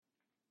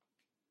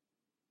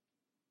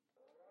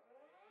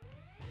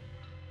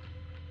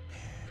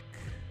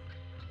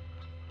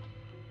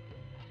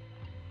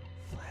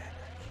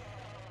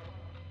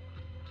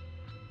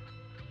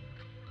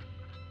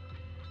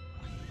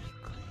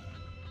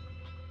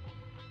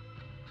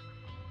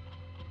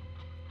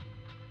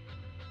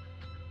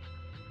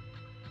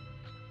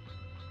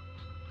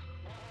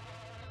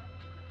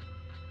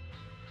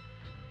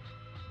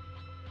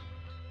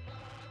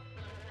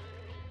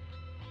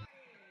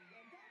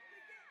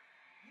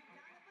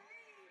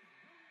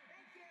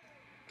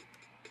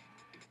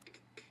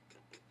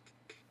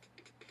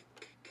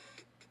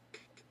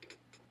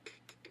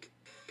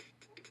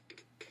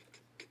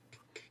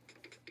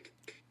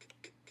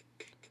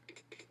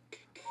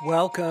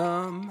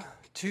Welcome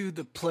to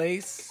the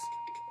place.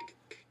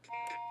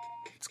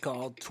 It's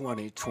called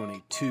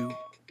 2022.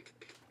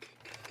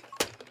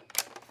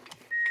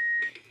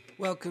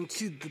 Welcome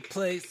to the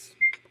place.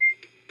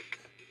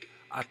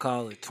 I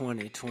call it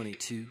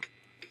 2022.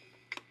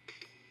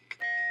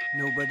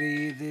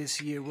 Nobody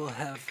this year will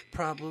have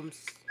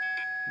problems.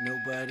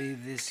 Nobody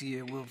this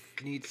year will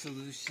need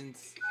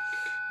solutions.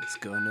 It's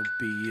gonna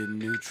be a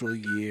neutral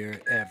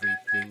year.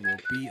 Everything will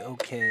be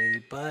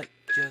okay, but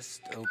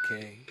just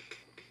okay.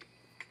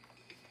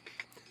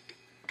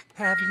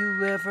 Have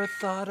you ever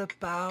thought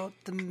about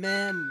the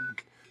men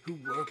who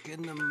work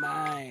in the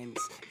mines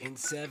in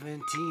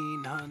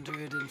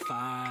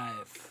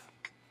 1705?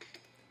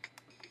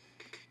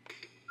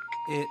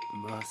 It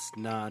must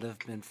not have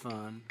been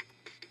fun.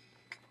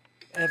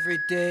 Every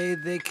day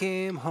they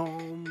came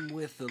home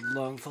with a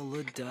lung full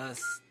of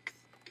dust.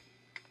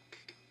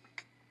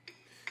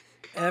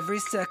 Every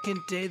second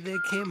day they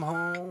came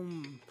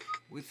home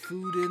with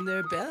food in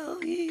their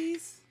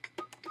bellies.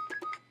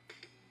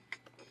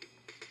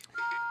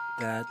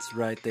 That's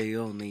right, they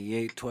only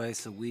ate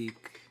twice a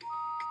week.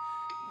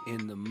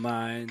 In the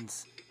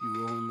mines,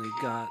 you only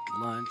got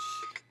lunch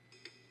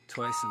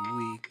twice a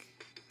week.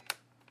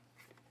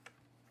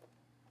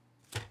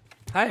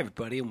 Hi,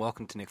 everybody, and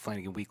welcome to Nick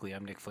Flanagan Weekly.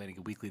 I'm Nick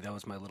Flanagan Weekly. That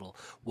was my little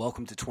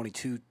Welcome to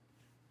 22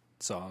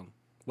 song.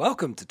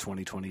 Welcome to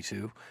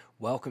 2022.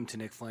 Welcome to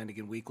Nick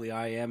Flanagan Weekly.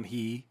 I am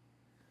he,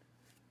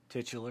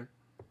 titular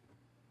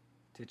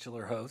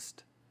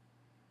host.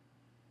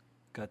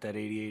 Got that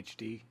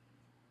ADHD.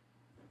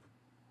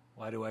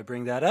 Why do I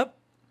bring that up?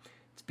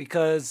 It's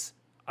because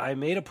I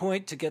made a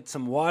point to get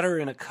some water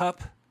in a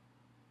cup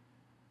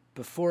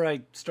before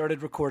I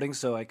started recording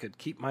so I could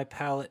keep my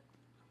palate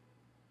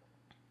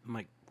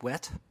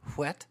wet.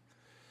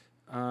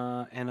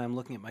 And I'm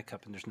looking at my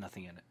cup and there's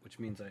nothing in it, which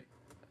means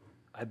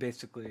I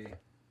basically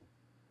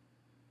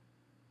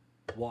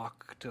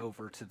walked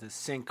over to the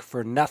sink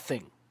for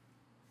nothing.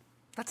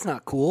 That's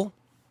not cool.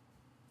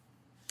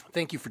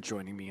 Thank you for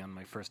joining me on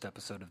my first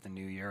episode of the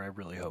new year. I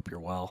really hope you're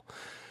well.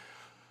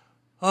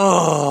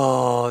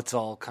 Oh, it's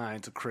all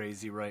kinds of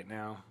crazy right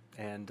now.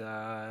 And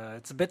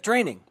it's a bit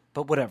draining,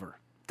 but whatever.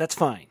 That's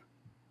fine.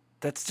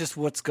 That's just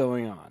what's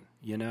going on,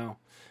 you know?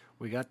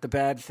 We got the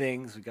bad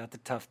things. We got the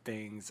tough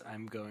things.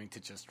 I'm going to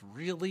just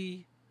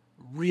really,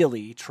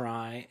 really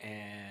try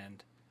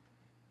and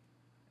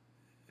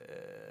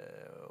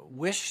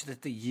wish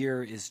that the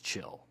year is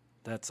chill.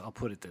 I'll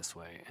put it this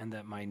way, and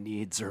that my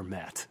needs are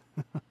met.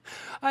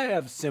 I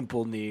have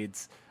simple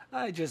needs.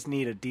 I just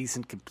need a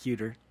decent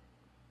computer.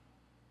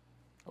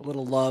 A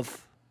little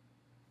love.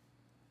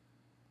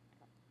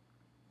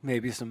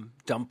 Maybe some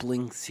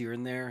dumplings here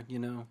and there, you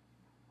know.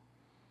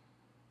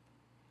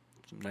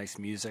 Some nice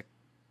music.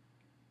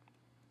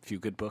 A few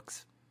good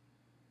books.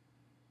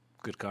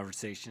 Good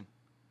conversation.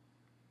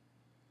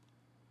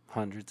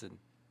 Hundreds and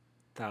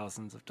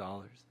thousands of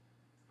dollars.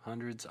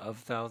 Hundreds of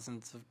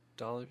thousands of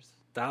dollars.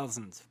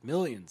 Thousands,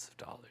 millions of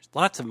dollars.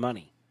 Lots of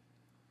money.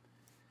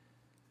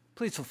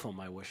 Please fulfill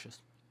my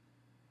wishes.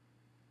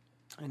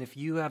 And if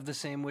you have the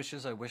same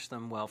wishes, I wish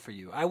them well for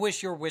you. I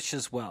wish your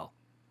wishes well,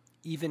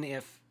 even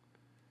if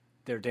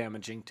they're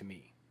damaging to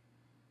me.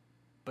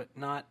 But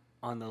not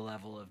on the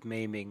level of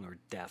maiming or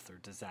death or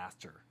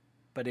disaster.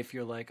 But if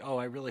you're like, oh,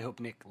 I really hope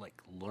Nick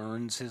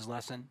learns his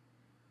lesson.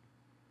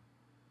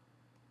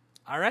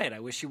 All right,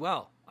 I wish you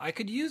well. I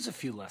could use a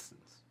few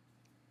lessons.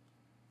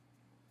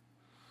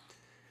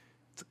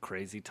 It's a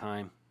crazy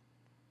time.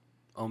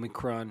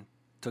 Omicron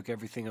took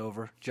everything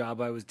over. Job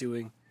I was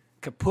doing,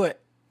 kaput.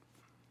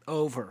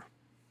 Over.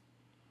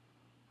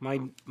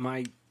 My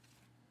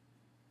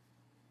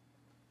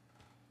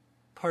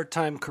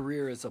part-time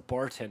career as a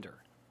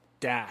bartender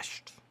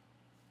dashed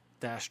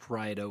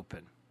right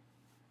open.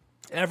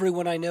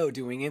 Everyone I know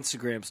doing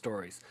Instagram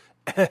stories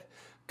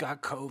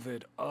got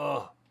COVID.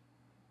 Oh,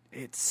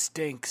 it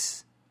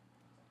stinks.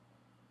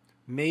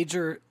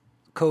 Major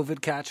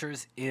COVID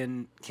catchers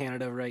in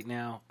Canada right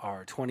now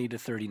are 20 to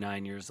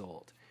 39 years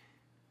old.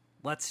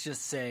 Let's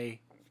just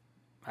say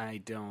I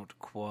don't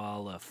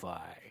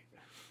qualify.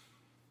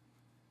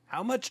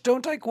 How much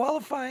don't I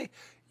qualify?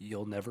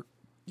 You'll never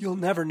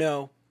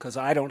know, because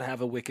I don't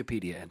have a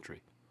Wikipedia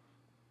entry.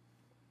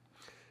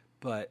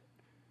 But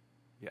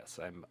yes,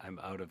 I'm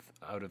out of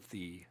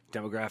the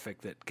demographic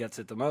that gets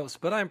it the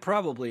most, but I'm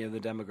probably in the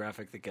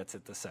demographic that gets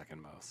it the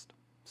second most.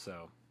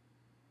 So,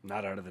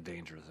 not out of the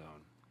danger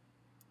zone.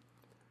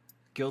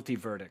 Guilty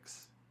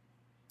verdicts.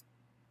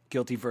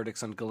 Guilty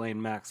verdicts on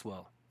Ghislaine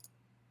Maxwell.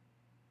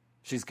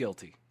 She's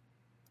guilty.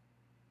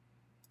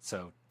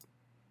 So,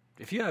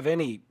 if you have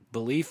any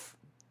belief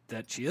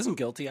that she isn't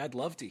guilty, I'd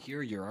love to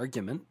hear your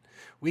argument.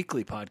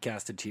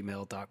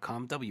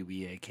 Weeklypodcast@gmail.com,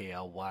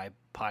 WEAKLY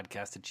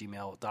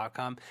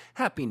podcast@gmail.com.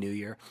 Happy New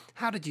Year.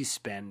 How did you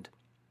spend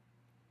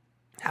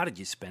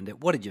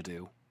it? What did you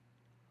do?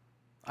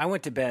 I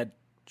went to bed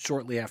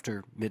shortly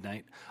after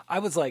midnight. I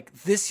was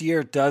like, this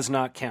year does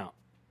not count.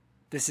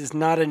 This is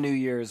not a New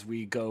Year's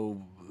we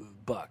go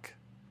buck.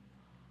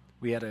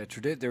 We had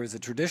there was a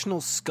traditional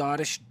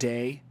Scottish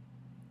day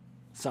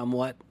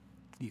somewhat.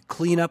 You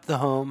clean up the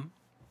home,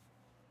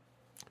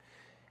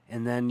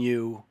 and then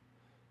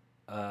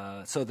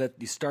so that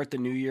you start the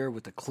new year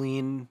with a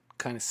clean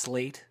kind of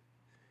slate.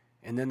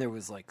 And then there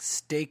was like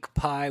steak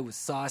pie with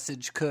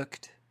sausage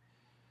cooked,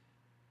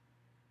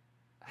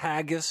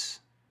 haggis.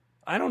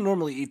 I don't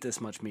normally eat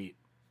this much meat,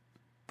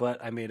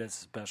 but I made a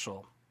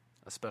special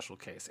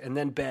case. And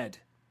then bed.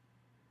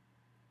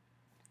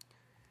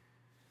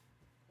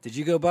 Did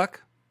you go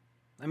buck?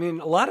 I mean,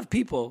 a lot of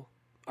people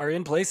are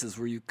in places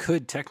where you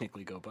could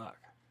technically go buck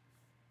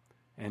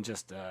and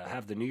just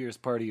have the New Year's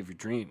party of your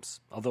dreams.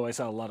 Although I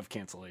saw a lot of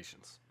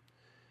cancellations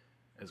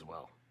as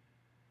well.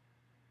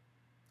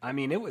 I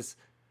mean,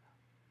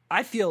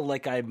 I feel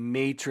like I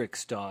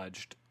matrix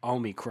dodged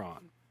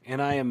Omicron,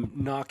 and I am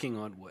knocking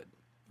on wood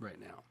right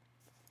now.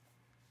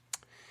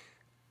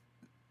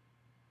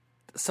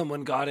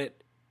 Someone got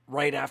it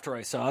right after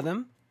I saw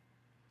them.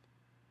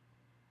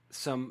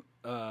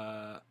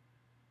 I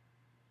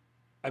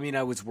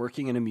was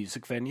working in a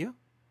music venue.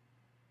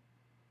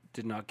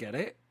 Did not get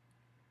it.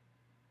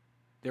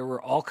 There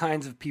were all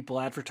kinds of people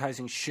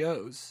advertising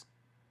shows.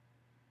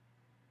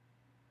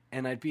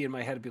 And I'd be in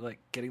my head, I'd be like,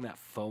 getting that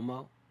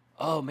FOMO.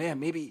 Oh man,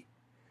 maybe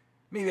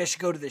I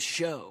should go to this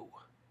show.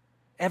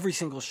 Every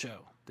single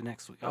show the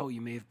next week. Oh,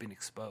 you may have been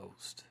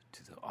exposed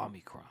to the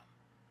Omicron.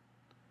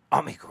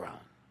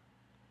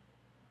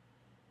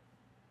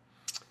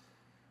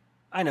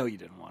 I know you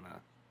didn't want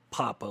to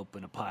pop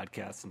open a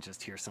podcast and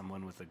just hear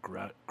someone with a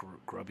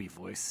grubby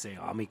voice say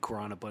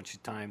Omicron a bunch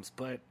of times,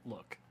 but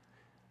look,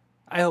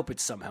 I hope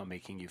it's somehow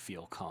making you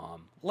feel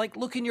calm. Like,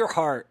 look in your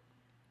heart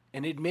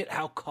and admit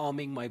how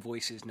calming my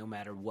voice is no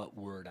matter what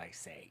word I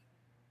say.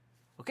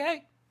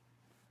 Okay?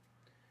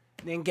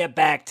 Then get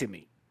back to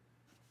me.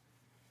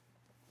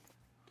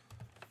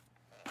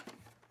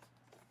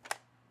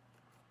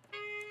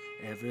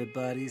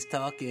 Everybody's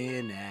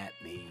talking at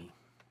me,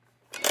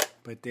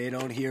 but they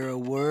don't hear a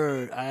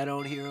word. I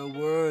don't hear a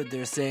word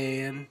they're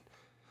saying,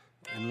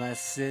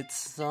 unless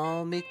it's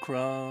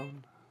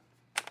Omicron.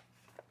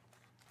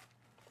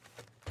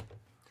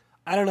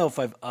 I don't know if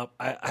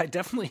I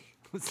definitely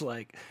was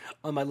like,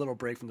 on my little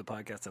break from the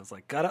podcast, I was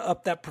like, gotta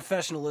up that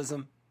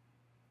professionalism.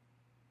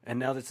 And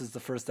now this is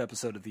the first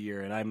episode of the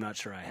year, and I'm not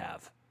sure I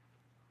have.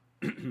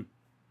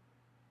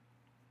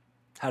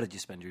 How did you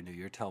spend your New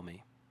Year? Tell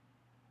me.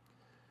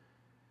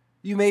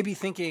 You may be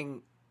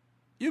thinking,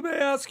 you may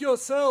ask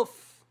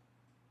yourself,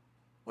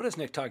 what is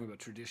Nick talking about?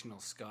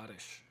 Traditional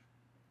Scottish.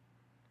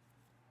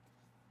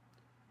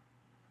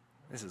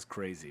 This is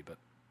crazy, but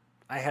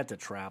I had to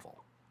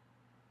travel.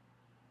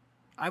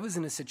 I was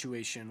in a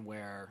situation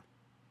where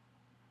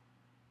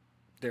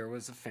there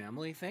was a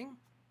family thing,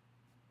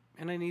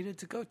 and I needed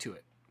to go to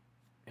it.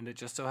 And it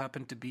just so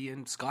happened to be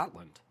in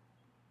Scotland.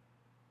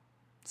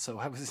 So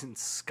I was in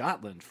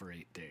Scotland for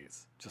 8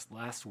 days, just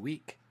last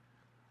week.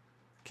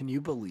 Can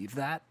you believe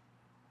that?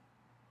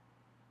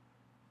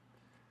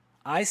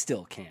 I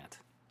still can't.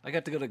 I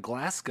got to go to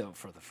Glasgow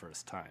for the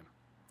first time.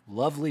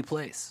 Lovely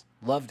place.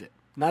 Loved it.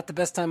 Not the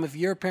best time of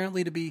year,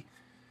 apparently, to be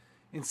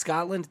in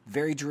Scotland.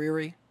 Very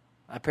dreary.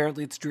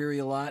 Apparently it's dreary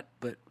a lot,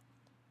 but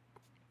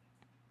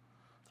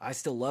I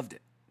still loved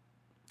it.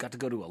 Got to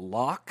go to a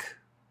loch.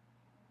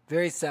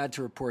 Very sad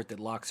to report that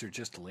lochs are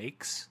just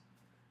lakes.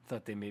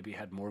 Thought they maybe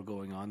had more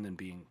going on than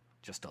being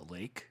just a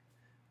lake,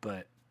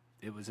 but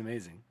it was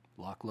amazing.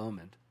 Loch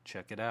Lomond.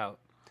 Check it out.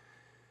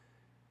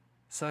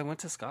 So I went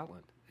to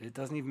Scotland. It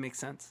doesn't even make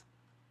sense.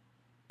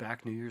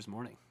 Back New Year's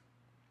morning.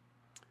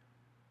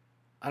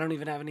 I don't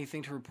even have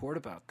anything to report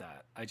about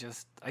that. I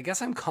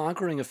guess I'm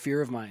conquering a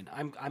fear of mine.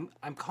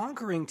 I'm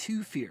conquering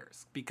two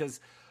fears because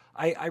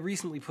I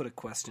recently put a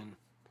question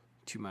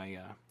to my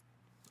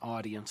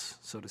audience,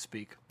 so to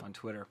speak, on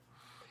Twitter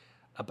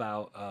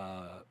about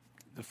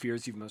the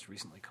fears you've most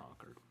recently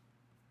conquered.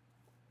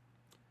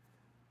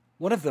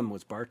 One of them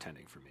was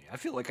bartending for me. I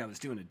feel like I was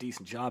doing a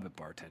decent job at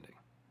bartending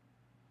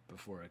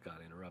before I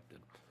got interrupted.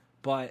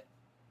 But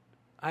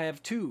I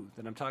have two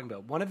that I'm talking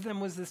about. One of them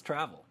was this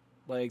travel.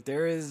 Like,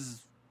 there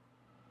is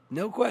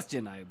no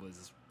question I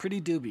was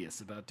pretty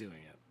dubious about doing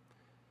it.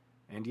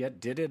 And yet,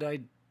 did it? I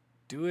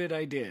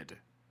did.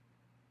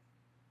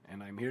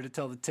 And I'm here to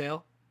tell the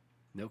tale.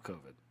 No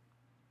COVID.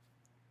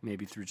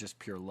 Maybe through just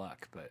pure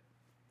luck, but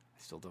I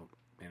still don't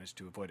manage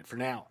to avoid it for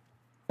now.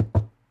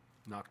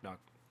 Knock, knock.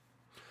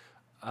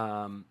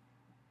 And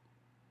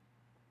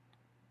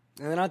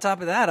then on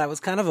top of that, I was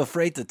kind of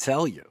afraid to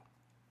tell you.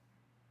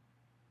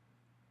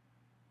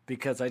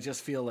 Because I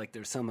just feel like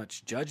there's so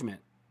much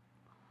judgment.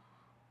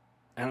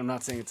 And I'm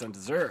not saying it's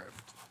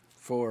undeserved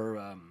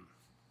for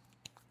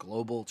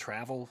global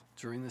travel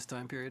during this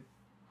time period.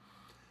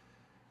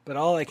 But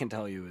all I can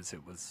tell you is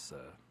it was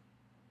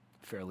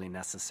a fairly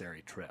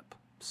necessary trip.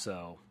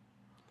 So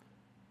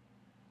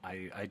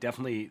I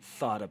definitely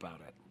thought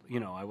about it. You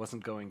know, I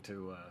wasn't going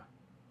to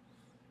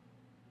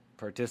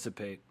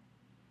participate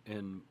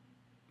in,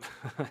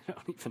 I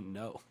don't even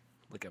know,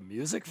 like a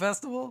music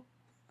festival?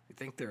 I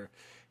think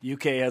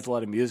UK has a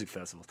lot of music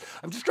festivals.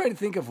 I'm just trying to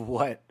think of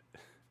what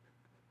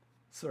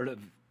sort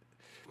of,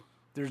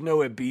 there's no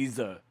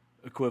Ibiza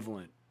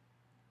equivalent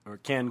or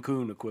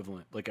Cancun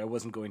equivalent. Like I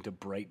wasn't going to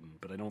Brighton,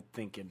 but I don't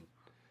think in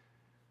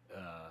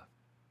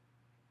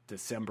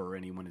December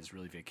anyone is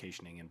really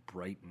vacationing in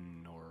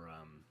Brighton or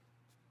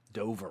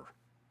Dover,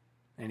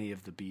 any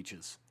of the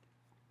beaches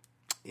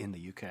in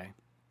the UK.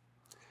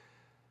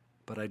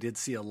 But I did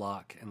see a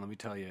loch, and let me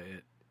tell you,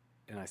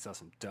 and I saw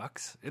some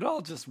ducks. It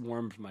all just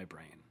warmed my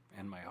brain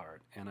and my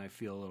heart, and I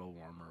feel a little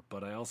warmer.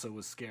 But I also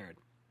was scared.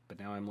 But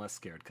now I'm less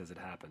scared because it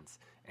happens.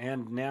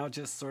 And now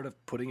just sort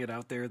of putting it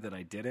out there that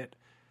I did it,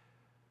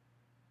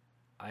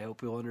 I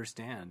hope you'll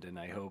understand, and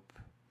I hope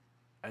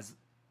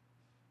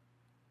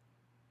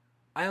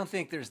I don't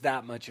think there's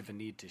that much of a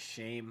need to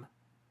shame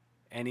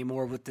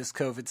anymore with this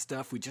COVID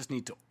stuff. We just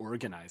need to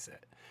organize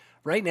it.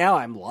 Right now,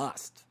 I'm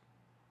lost.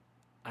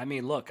 I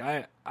mean, look,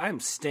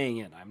 I'm staying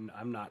in.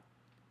 I'm not.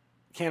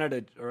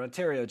 Canada or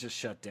Ontario just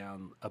shut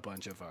down a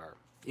bunch of our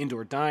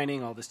indoor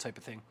dining, all this type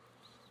of thing.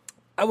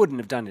 I wouldn't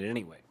have done it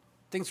anyway.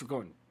 Things were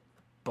going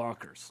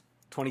bonkers.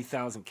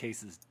 20,000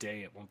 cases a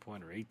day at one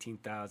point, or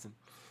 18,000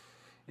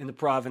 in the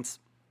province.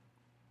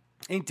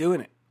 Ain't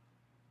doing it.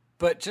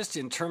 But just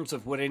in terms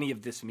of what any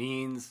of this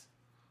means,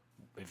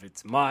 if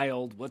it's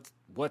mild,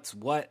 what's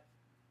what,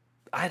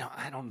 I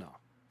don't know.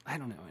 I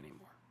don't know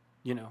anymore.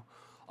 You know,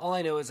 all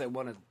I know is I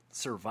want to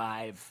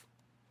survive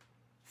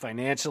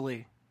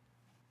financially,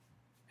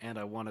 and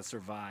I want to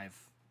survive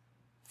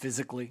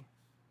physically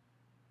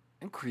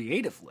and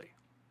creatively.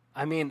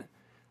 I mean,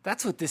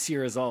 that's what this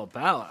year is all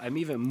about. I'm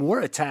even more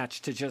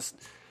attached to just,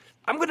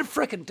 I'm going to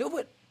frickin' do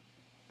it.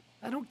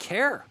 I don't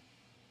care.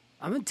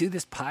 I'm going to do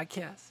this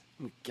podcast.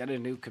 I'm going to get a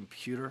new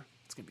computer.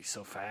 It's going to be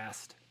so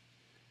fast.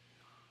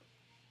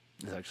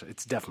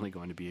 It's definitely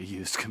going to be a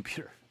used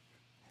computer.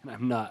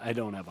 And I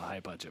don't have a high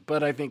budget,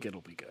 but I think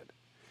it'll be good.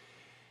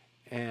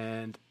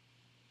 And,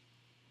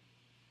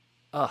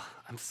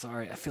 I'm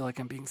sorry. I feel like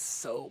I'm being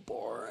so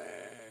boring.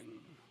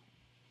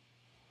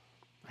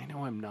 I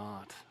know I'm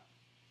not,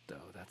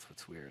 though. That's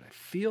what's weird. I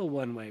feel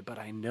one way, but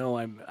I know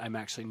I'm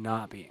actually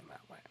not being that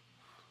way.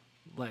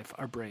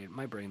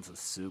 My brain's a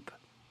soup.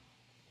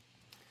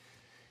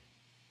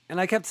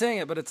 And I kept saying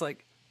it, but it's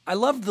like, I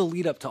love the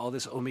lead up to all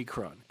this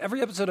Omicron.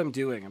 Every episode I'm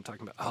doing, I'm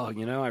talking about,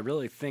 I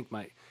really think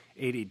my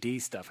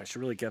ADD stuff, I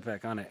should really get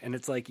back on it. And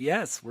it's like,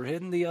 yes, we're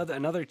hitting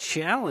another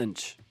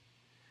challenge.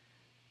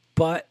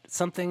 But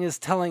something is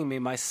telling me,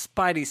 my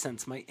spidey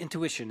sense, my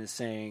intuition is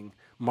saying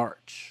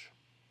March.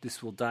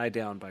 This will die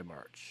down by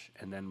March.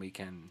 And then we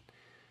can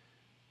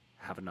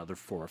have another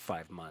 4 or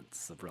 5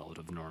 months of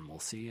relative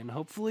normalcy. And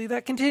hopefully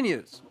that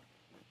continues.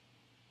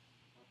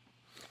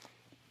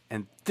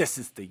 And this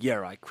is the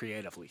year I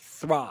creatively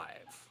thrive.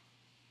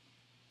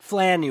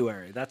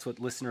 Flanuary, that's what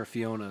listener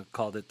Fiona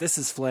called it. This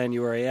is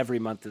Flanuary. Every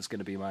month is going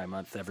to be my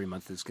month. Every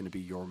month is going to be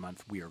your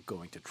month. We are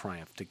going to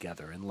triumph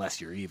together, unless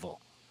you're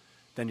evil.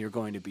 Then you're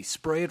going to be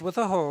sprayed with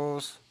a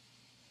hose.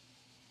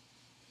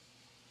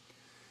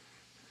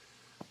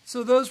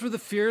 So those were the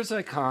fears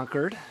I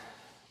conquered.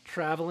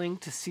 Traveling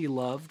to see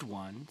loved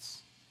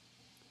ones.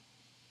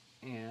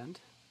 And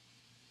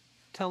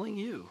telling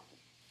you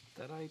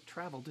that I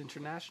traveled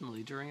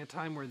internationally during a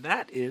time where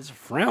that is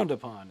frowned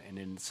upon, and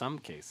in some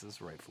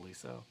cases, rightfully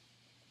so.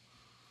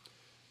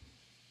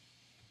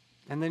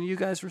 And then you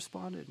guys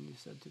responded, and you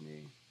said to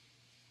me,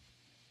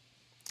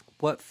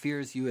 what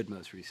fears you had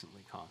most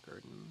recently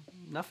conquered. And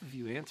enough of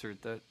you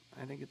answered that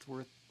I think it's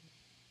worth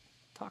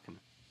talking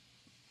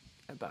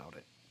about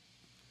it.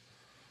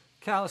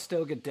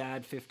 Calistoga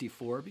Dad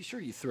 54. Be sure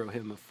you throw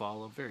him a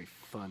follow. Very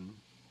fun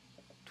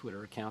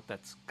Twitter account.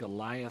 That's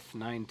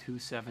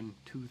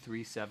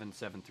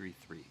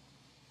Goliath92723773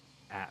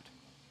 at.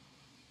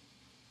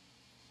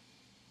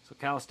 So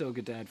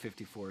Calistoga Dad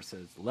 54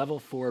 says level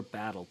 4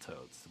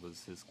 Battletoads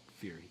was his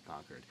fear he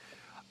conquered.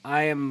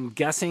 I am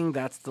guessing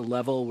that's the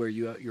level where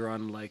you're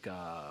on like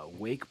a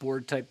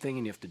wakeboard type thing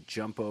and you have to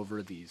jump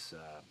over these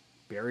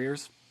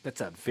barriers.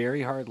 That's a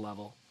very hard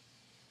level.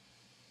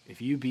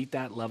 If you beat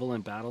that level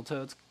in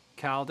Battletoads,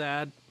 Cal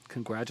Dad,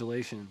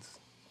 congratulations.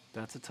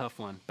 That's a tough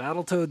one.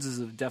 Battletoads is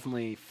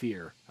definitely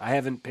fear. I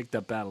haven't picked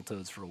up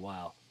Battletoads for a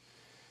while.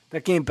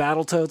 That game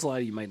Battletoads, a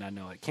lot of you might not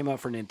know it, came out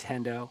for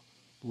Nintendo,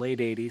 late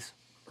 80s,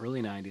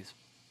 early 90s.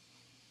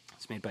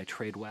 It's made by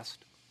Trade West.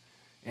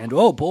 And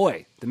oh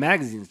boy, the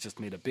magazines just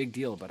made a big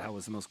deal about how it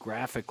was the most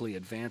graphically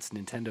advanced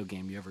Nintendo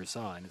game you ever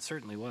saw, and it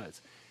certainly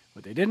was.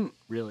 What they didn't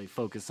really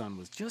focus on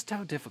was just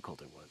how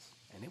difficult it was,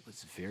 and it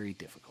was very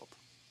difficult.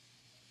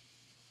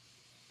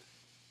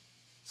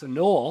 So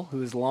Noel,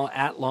 who is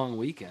at Long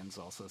Weekends,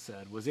 also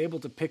said, was able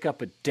to pick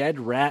up a dead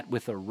rat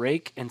with a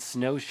rake and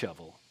snow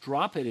shovel,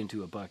 drop it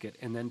into a bucket,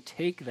 and then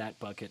take that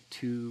bucket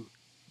to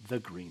the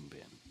green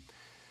bin.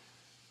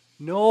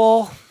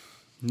 Noel.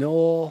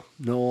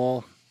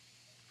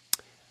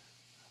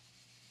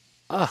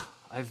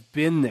 I've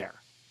been there.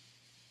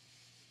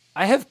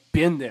 I have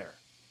been there.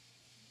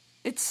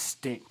 It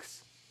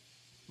stinks,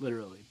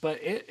 literally.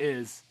 But it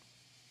is...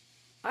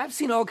 I've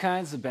seen all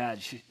kinds of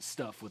bad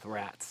stuff with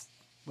rats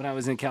when I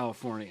was in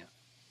California.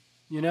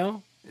 You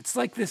know? It's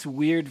like this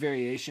weird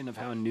variation of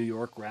how in New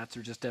York rats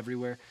are just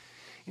everywhere.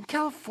 In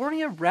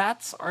California,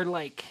 rats are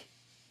like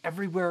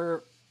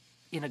everywhere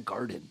in a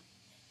garden.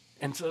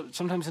 And so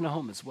sometimes in a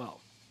home as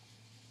well.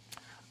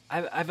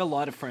 I have a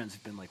lot of friends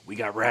who've been like, we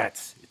got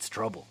rats. It's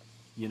trouble,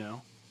 you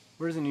know?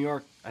 Whereas in New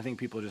York, I think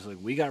people are just like,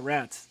 we got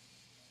rats.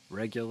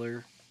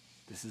 Regular.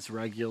 This is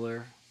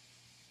regular.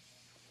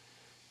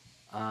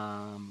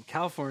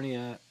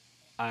 California,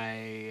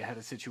 I had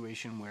a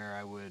situation where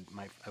I was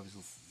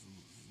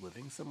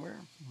living somewhere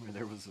where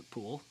there was a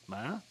pool.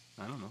 I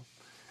don't know.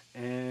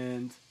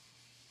 And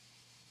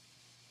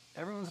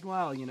every once in a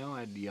while, you know,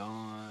 I'd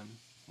yawn,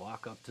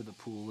 walk up to the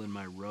pool in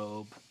my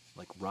robe,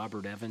 like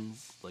Robert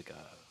Evans, like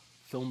a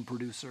film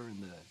producer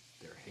in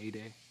their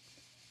heyday,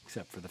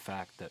 except for the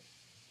fact that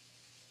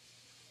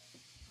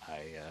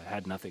I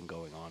had nothing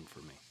going on for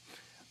me.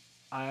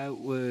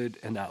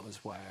 And that was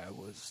why I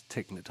was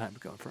taking the time to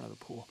go in front of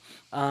the pool.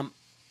 And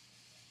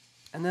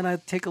then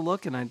I'd take a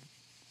look and I'd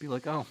be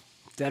like, oh,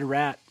 dead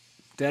rat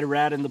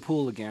in the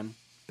pool again.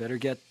 Better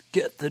get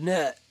the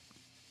net,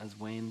 as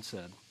Wayne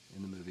said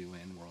in the movie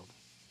Wayne World.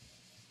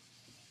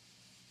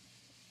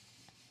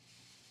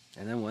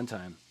 And then one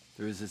time,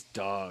 there was this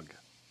dog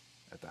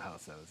at the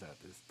house I was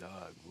at. This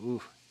dog,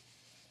 ooh,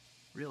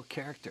 real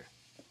character.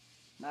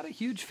 Not a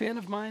huge fan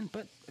of mine,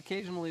 but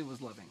occasionally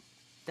was loving.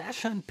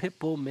 Dachshund Pit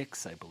Bull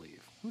mix, I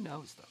believe. Who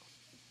knows, though?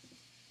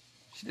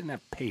 She didn't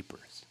have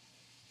papers.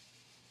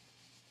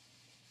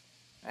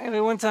 Anyway,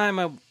 one time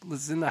I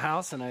was in the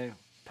house and I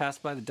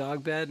passed by the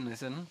dog bed and I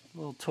said,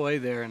 little toy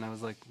there. And I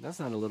was like, that's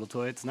not a little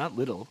toy. It's not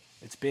little.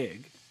 It's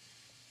big.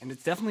 And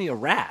it's definitely a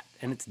rat.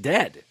 And it's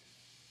dead.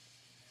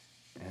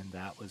 And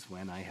that was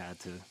when I had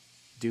to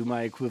do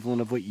my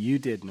equivalent of what you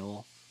did,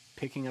 Noel.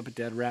 Picking up a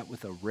dead rat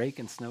with a rake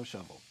and snow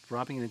shovel,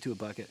 dropping it into a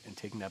bucket, and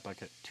taking that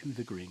bucket to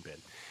the green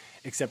bin.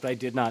 Except I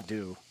did not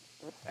do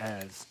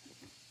as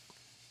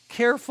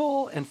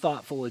careful and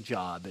thoughtful a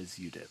job as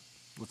you did.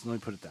 Let me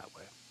put it that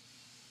way.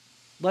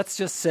 Let's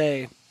just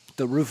say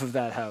the roof of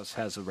that house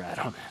has a rat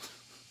on it.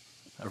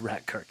 A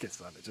rat carcass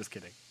on it. Just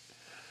kidding.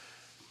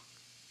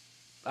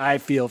 I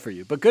feel for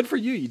you. But good for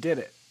you. You did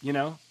it. You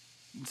know?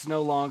 It's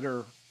no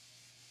longer...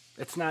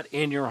 It's not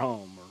in your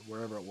home or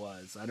wherever it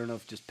was. I don't know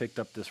if you just picked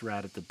up this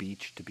rat at the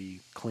beach to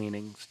be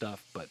cleaning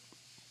stuff, but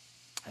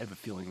I have a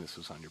feeling this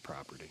was on your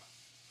property.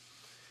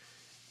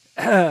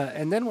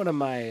 And then one of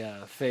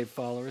my fave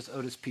followers,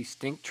 Otis P.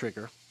 Stink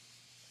Trigger,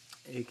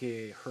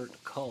 a.k.a.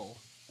 Hurt Cull,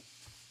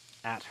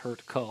 at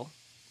Hurt Cull,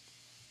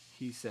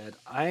 he said,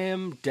 I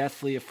am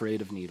deathly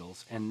afraid of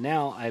needles, and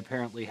now I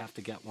apparently have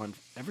to get one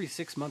every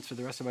 6 months for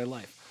the rest of my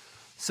life.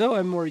 So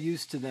I'm more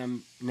used to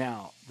them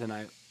now than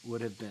I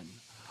would have been.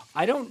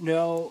 I don't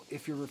know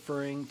if you're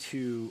referring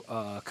to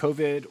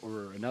COVID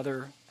or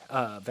another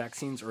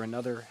vaccines or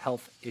another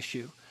health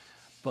issue,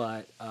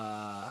 but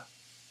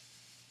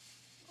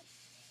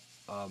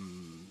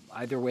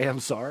either way, I'm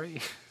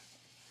sorry.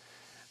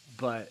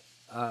 But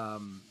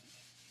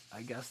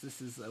I guess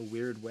this is a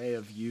weird way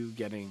of you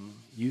getting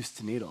used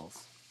to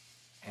needles,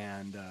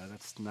 and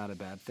that's not a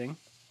bad thing,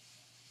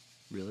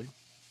 really.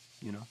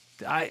 You know,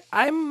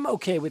 I'm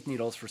okay with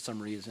needles for some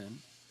reason.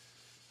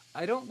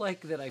 I don't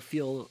like that I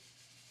feel...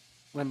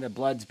 When the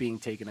blood's being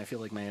taken, I feel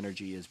like my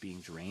energy is being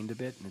drained a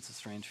bit, and it's a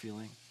strange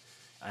feeling.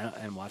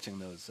 And watching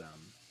those,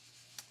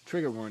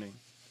 trigger warning,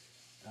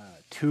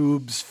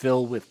 tubes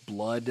fill with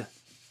blood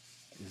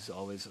is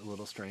always a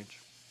little strange.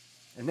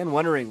 And then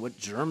wondering what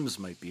germs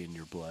might be in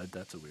your blood,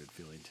 that's a weird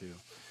feeling too.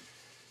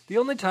 The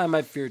only time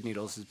I've feared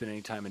needles has been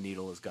any time a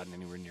needle has gotten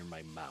anywhere near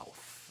my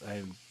mouth.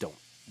 I don't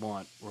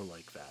want or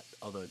like that,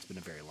 although it's been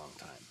a very long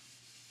time.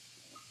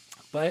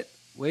 But,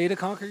 way to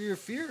conquer your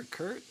fear,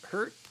 Kurt.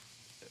 Hurt.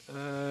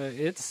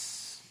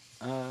 It's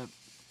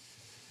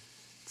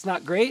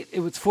not great. It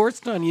was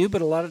forced on you,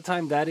 but a lot of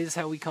time that is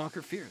how we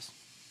conquer fears.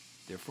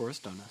 They're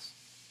forced on us.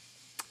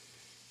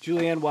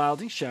 Julianne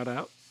Wilding, shout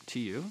out to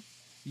you.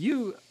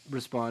 You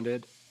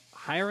responded,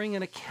 hiring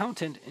an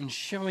accountant and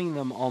showing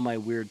them all my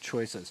weird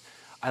choices.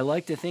 I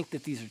like to think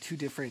that these are two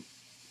different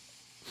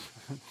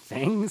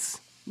things,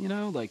 you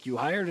know, like you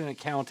hired an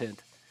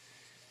accountant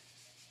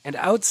and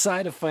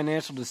outside of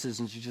financial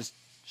decisions, you just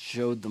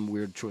showed them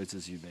weird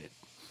choices you made.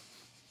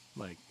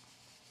 Like,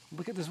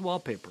 look at this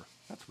wallpaper.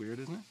 That's weird,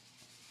 isn't it?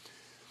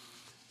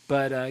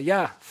 But,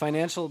 yeah,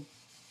 financial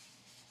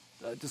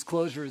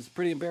disclosure is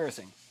pretty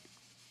embarrassing.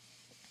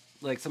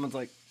 Like, someone's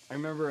like, I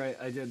remember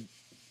I did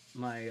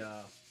my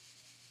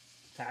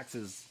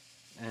taxes,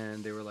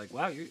 and they were like,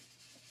 wow, you're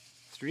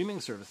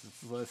streaming services.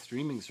 A lot of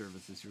streaming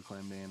services you're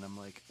claiming. And I'm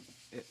like,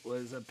 it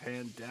was a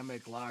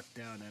pandemic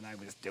lockdown, and I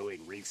was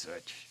doing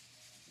research.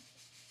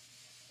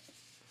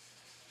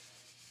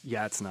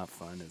 Yeah, it's not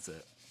fun, is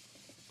it?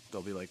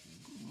 They'll be like,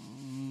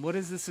 what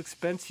is this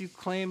expense you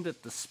claimed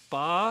at the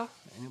spa?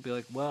 And you'll be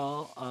like,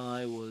 well,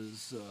 I'm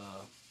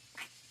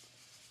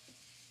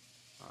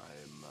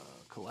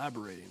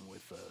collaborating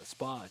with a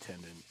spa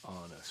attendant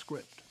on a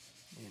script,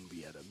 and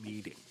we had a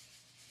meeting.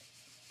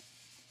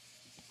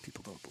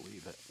 People don't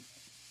believe it.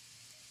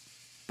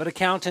 But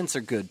accountants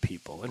are good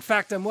people. In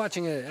fact, I'm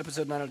watching an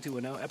episode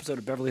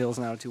of Beverly Hills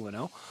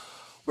 90210.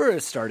 We're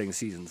starting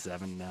season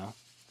 7 now.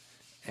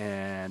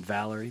 And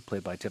Valerie,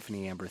 played by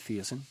Tiffany Amber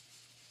Thiessen,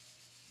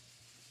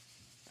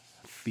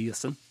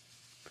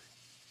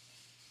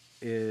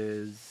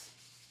 is,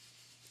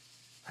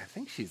 I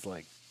think she's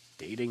like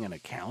dating an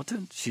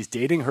accountant. She's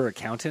dating her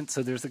accountant,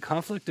 so there's a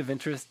conflict of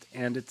interest,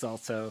 and it's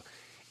also,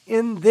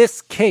 in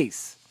this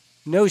case,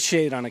 no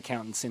shade on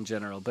accountants in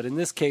general, but in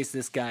this case,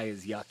 this guy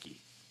is yucky,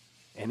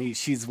 and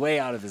she's way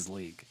out of his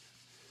league.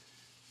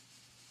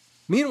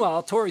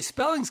 Meanwhile, Tori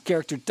Spelling's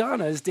character,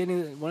 Donna, is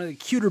dating one of the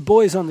cuter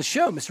boys on the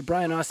show, Mr.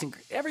 Brian Austin.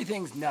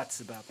 Everything's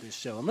nuts about this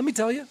show. And let me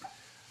tell you,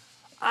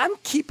 I'm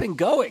keeping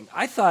going.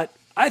 I thought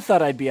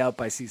I'd be out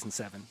by season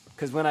 7.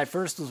 Because when I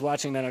first was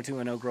watching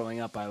 90210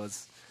 growing up, I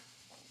was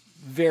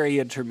very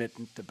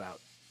intermittent about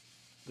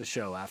the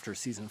show after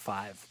season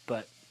 5.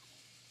 But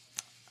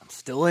I'm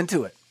still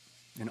into it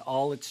in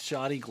all its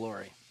shoddy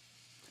glory.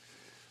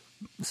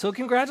 So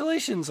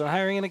congratulations on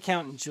hiring an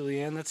accountant,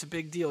 Julianne. That's a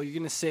big deal. You're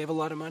going to save a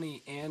lot of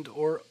money and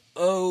or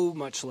owe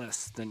much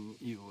less than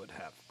you would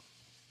have.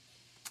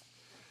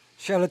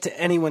 Shout out to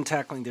anyone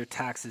tackling their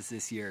taxes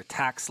this year,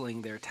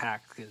 taxing their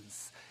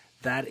taxes.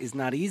 That is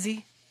not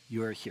easy.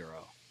 You're a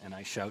hero, and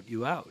I shout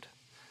you out.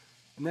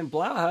 And then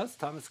Blauhaus,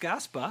 Thomas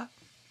Gaspa,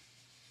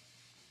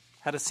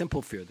 had a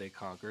simple fear they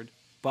conquered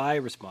by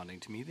responding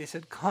to me. They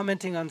said,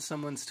 commenting on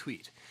someone's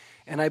tweet.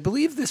 And I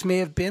believe this may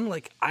have been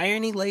like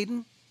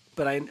irony-laden,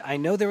 but I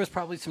know there was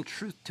probably some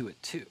truth to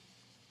it, too.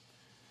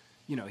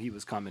 You know, he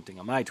was commenting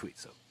on my tweet,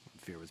 so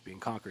fear was being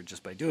conquered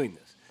just by doing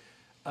this.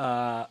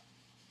 I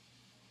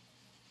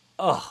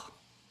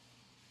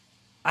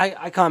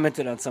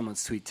commented on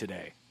someone's tweet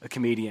today, a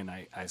comedian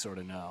I sort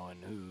of know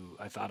and who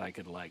I thought I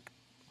could, like,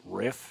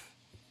 riff.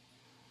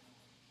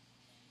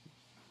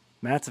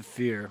 Matt's a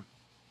fear.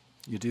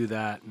 You do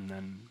that, and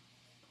then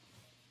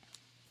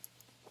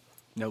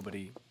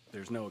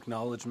there's no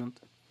acknowledgement.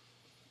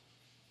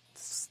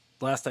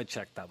 Last I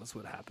checked, that was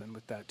what happened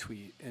with that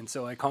tweet. And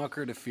so I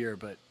conquered a fear,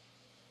 but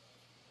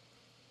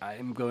I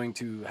am going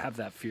to have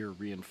that fear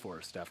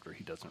reinforced after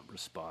he doesn't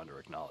respond or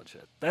acknowledge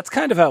it. That's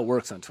kind of how it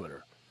works on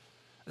Twitter.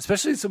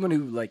 Especially someone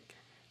who like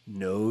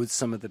knows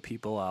some of the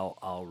people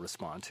I'll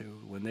respond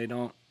to. When they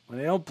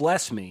don't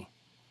bless me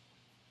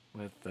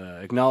with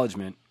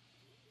acknowledgement,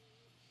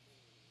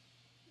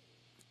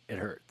 it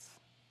hurts.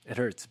 It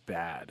hurts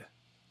bad.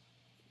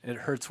 It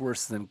hurts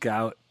worse than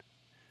gout,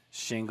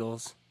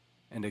 shingles,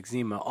 and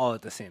eczema all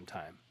at the same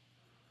time.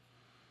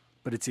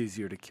 But it's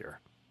easier to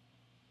cure.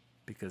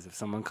 Because if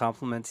someone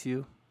compliments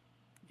you,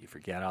 you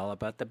forget all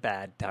about the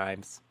bad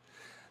times.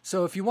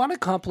 So if you want to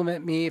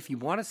compliment me, if you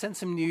want to send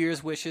some New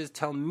Year's wishes,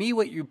 tell me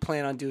what you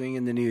plan on doing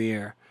in the new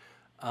year,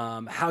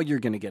 how you're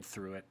going to get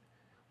through it,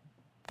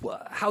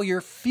 how you're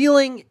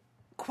feeling,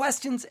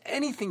 questions,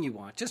 anything you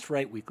want. Just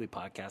write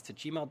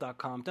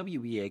weeklypodcast@gmail.com,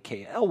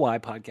 WEAKLY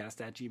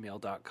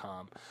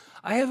podcast@gmail.com.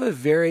 I have a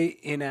very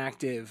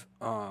inactive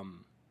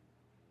kind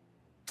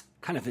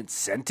of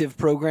incentive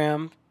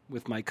program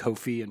with my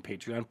Ko-fi and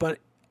Patreon, but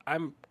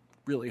I'm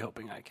really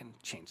hoping I can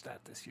change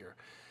that this year.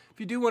 If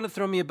you do want to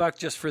throw me a buck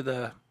just for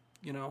the,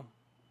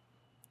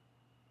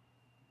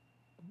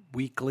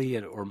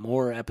 weekly or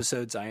more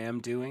episodes I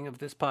am doing of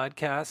this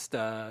podcast,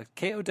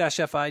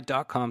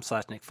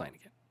 ko-fi.com/Nick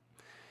Flanagan.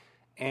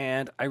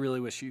 And I really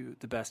wish you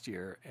the best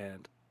year,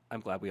 and I'm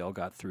glad we all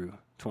got through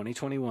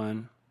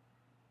 2021.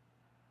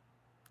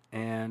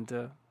 And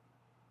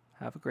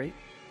have a great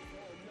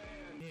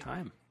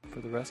time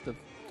for the rest of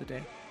the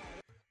day.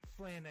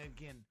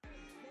 Flanagan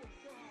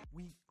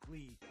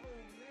Weekly.